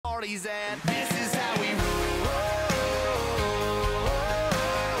party's at. This is how we roll.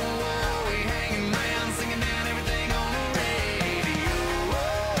 We hanging around, singing down everything on the radio.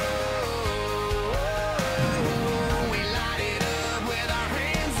 We light it up with our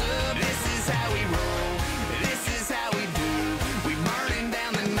hands up. This is how we roll. This is how we do. We burning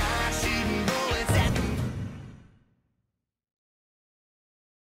down the night, shooting bullets at the...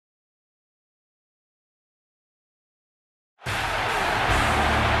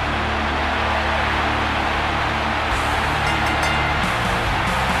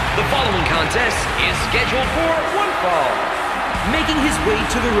 The following contest is scheduled for one fall. Making his way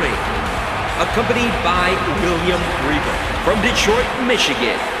to the ring, accompanied by William Regal from Detroit,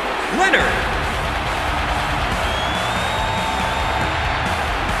 Michigan, Leonard.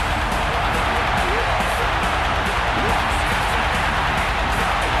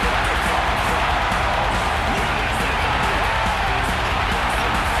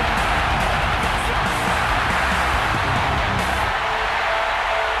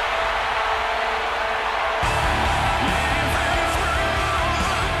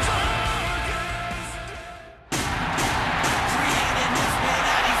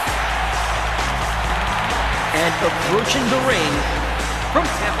 And approaching the ring from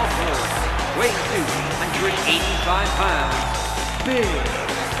Tampa, Florida, weighing 285 pounds, Big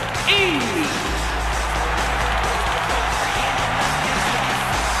E.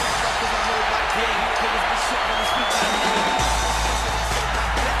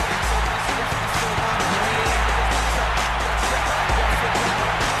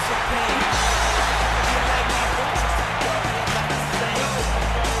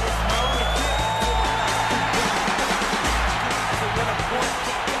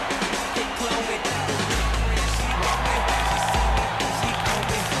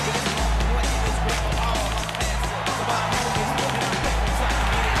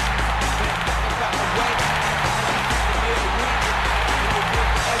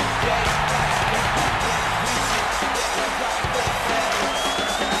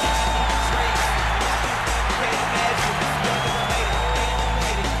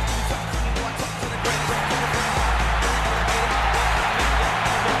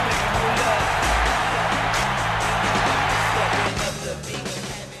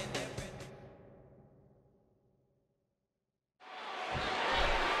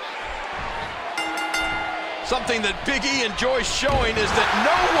 Something that Big E enjoys showing is that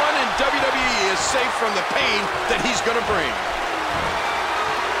no one in WWE is safe from the pain that he's going to bring.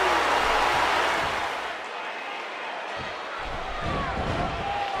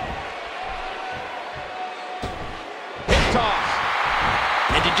 Hip toss.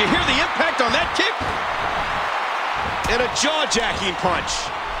 And did you hear the impact on that kick? And a jaw-jacking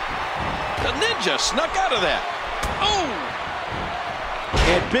punch. The Ninja snuck out of that. Oh!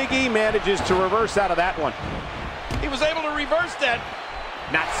 And Big E manages to reverse out of that one. He was able to reverse that.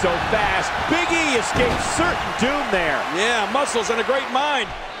 Not so fast. Big E escapes certain doom there. Yeah, muscles and a great mind.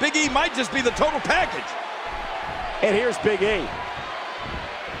 Big E might just be the total package. And here's Big E.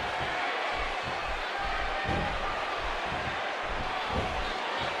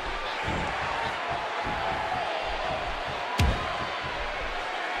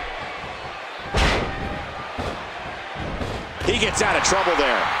 He gets out of trouble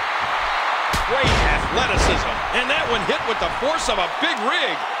there. Great athleticism. And that one hit with the force of a big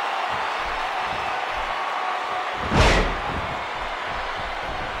rig.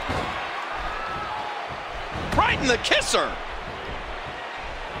 Right in the kisser.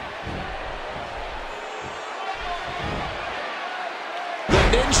 The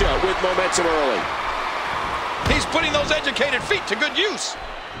Ninja with momentum early. He's putting those educated feet to good use.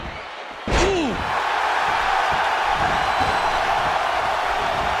 Ooh.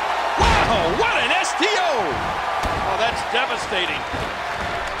 Oh, what an STO! Oh, that's devastating.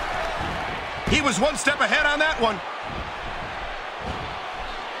 He was one step ahead on that one.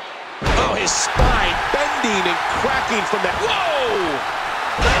 Oh, his spine bending and cracking from that. Whoa!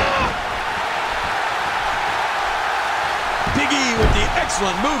 Ah! Big E with the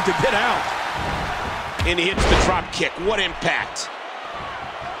excellent move to get out. And he hits the drop kick. What impact.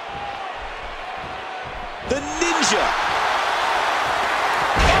 The Ninja.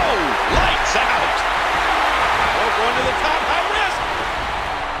 Lights out. Oh, going to the top, high risk.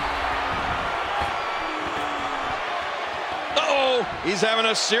 Uh-oh, he's having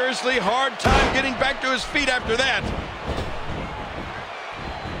a seriously hard time getting back to his feet after that.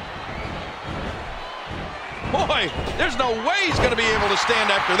 Boy, there's no way he's going to be able to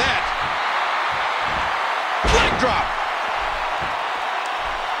stand after that. Leg drop.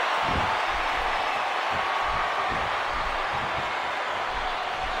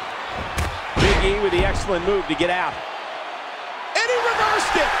 Big E with the excellent move to get out. And he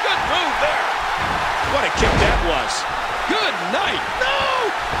reversed it. Good move there. What a kick that was. Good night. No!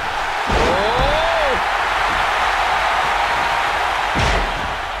 Oh!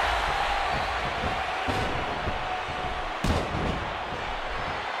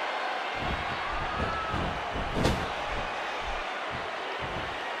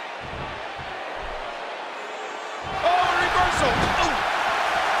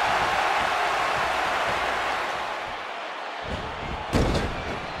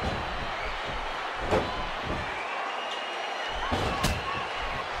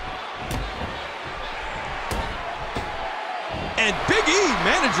 And Big E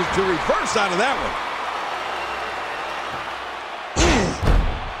manages to reverse out of that one.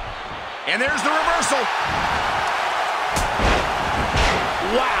 And there's the reversal.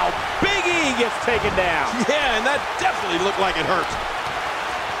 Wow, Big E gets taken down. Yeah, and that definitely looked like it hurt.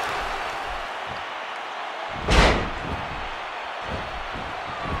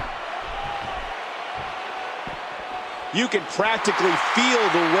 You can practically feel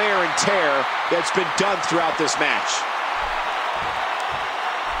the wear and tear that's been done throughout this match.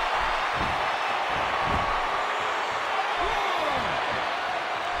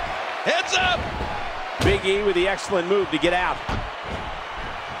 Heads up! Big E with the excellent move to get out.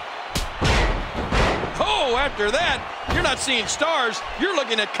 Oh, after that, you're not seeing stars, you're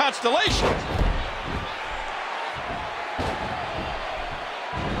looking at constellations.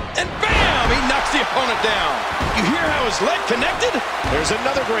 And bam! He knocks the opponent down. You hear how his leg connected? There's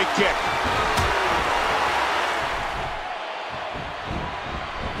another great kick.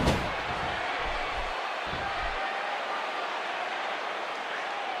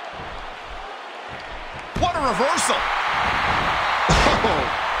 What a reversal. Oh.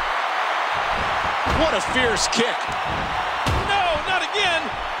 What a fierce kick. No, not again.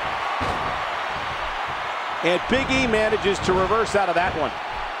 And Big E manages to reverse out of that one.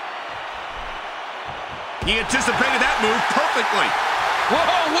 He anticipated that move perfectly. Whoa,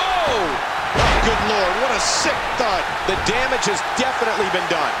 whoa! Oh, good Lord, what a sick thud. The damage has definitely been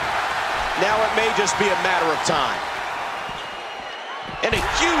done. Now it may just be a matter of time. And a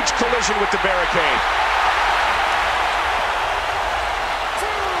huge collision with the barricade.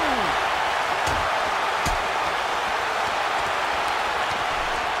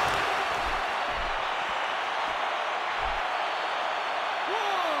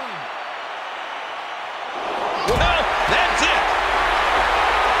 Well, that's it.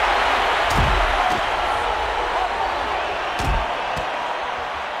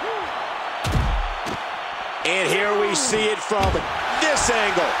 And here we see it from this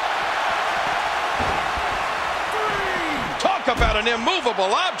angle. Talk about an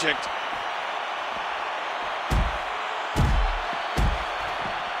immovable object.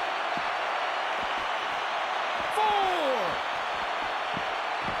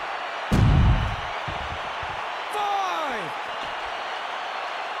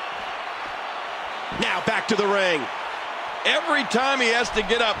 Now back to the ring. Every time he has to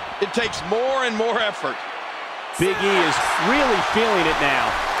get up, it takes more and more effort. Big E is really feeling it now.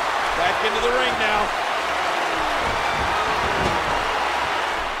 Back into the ring now.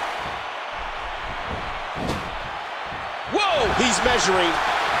 Whoa, he's measuring.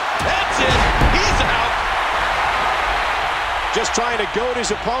 That's it. He's out. Just trying to goad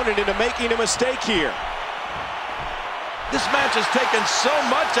his opponent into making a mistake here. This match has taken so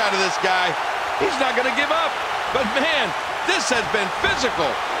much out of this guy. He's not going to give up. But man, this has been physical.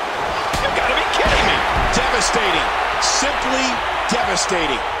 You've got to be kidding me. Devastating. Simply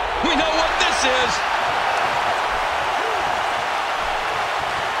devastating. We know what this is.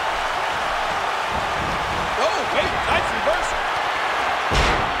 Oh, wait, nice reversal.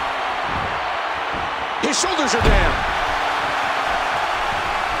 His shoulders are down.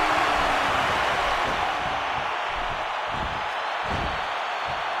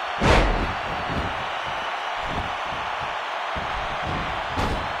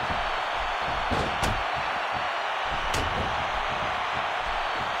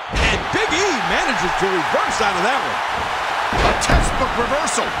 Manages to reverse out of that one. A textbook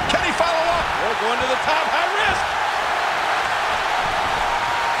reversal. Can he follow up? We're going to the top, high risk.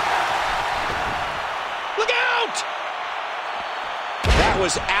 Look out! That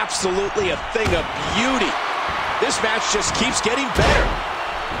was absolutely a thing of beauty. This match just keeps getting better.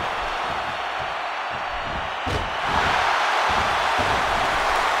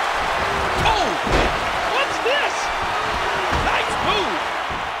 Oh! What's this? Nice move.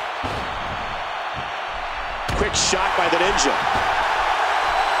 Quick shot by the Ninja.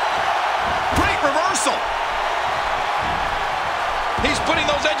 Great reversal. He's putting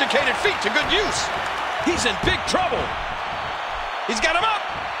those educated feet to good use. He's in big trouble. He's got him up.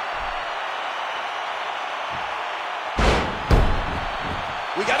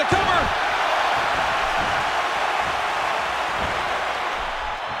 We got to cover.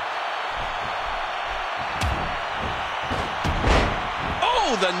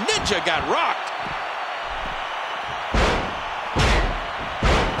 Oh, the Ninja got rocked.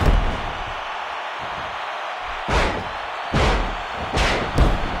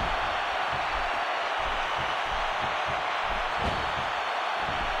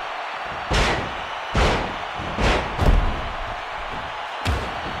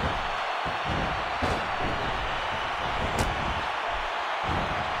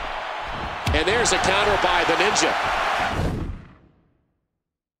 And there's a counter by the Ninja.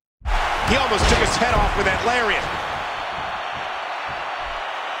 He almost took his head off with that lariat.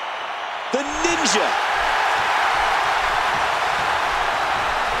 The Ninja.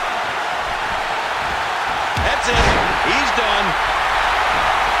 That's it. He's done.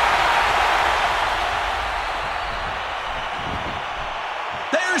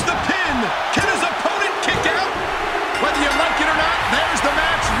 There's the pin. Can his opponent kick out? Whether you like it or not, there's the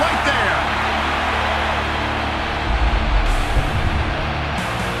match right there.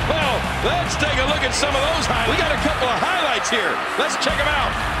 Well, let's take a look at some of those highlights. We got a couple of highlights here. Let's check them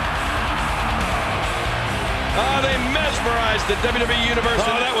out. They mesmerized the WWE Universe.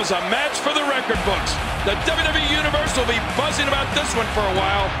 Oh, that was a match for the record books. The WWE Universe will be buzzing about this one for a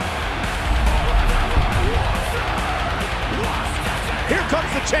while. Here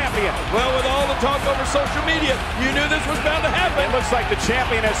comes the champion. Well, with all the talk over social media, you knew this was bound to happen. It looks like the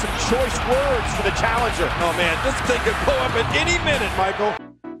champion has some choice words for the challenger. Oh, man, this thing could blow up at any minute, Michael.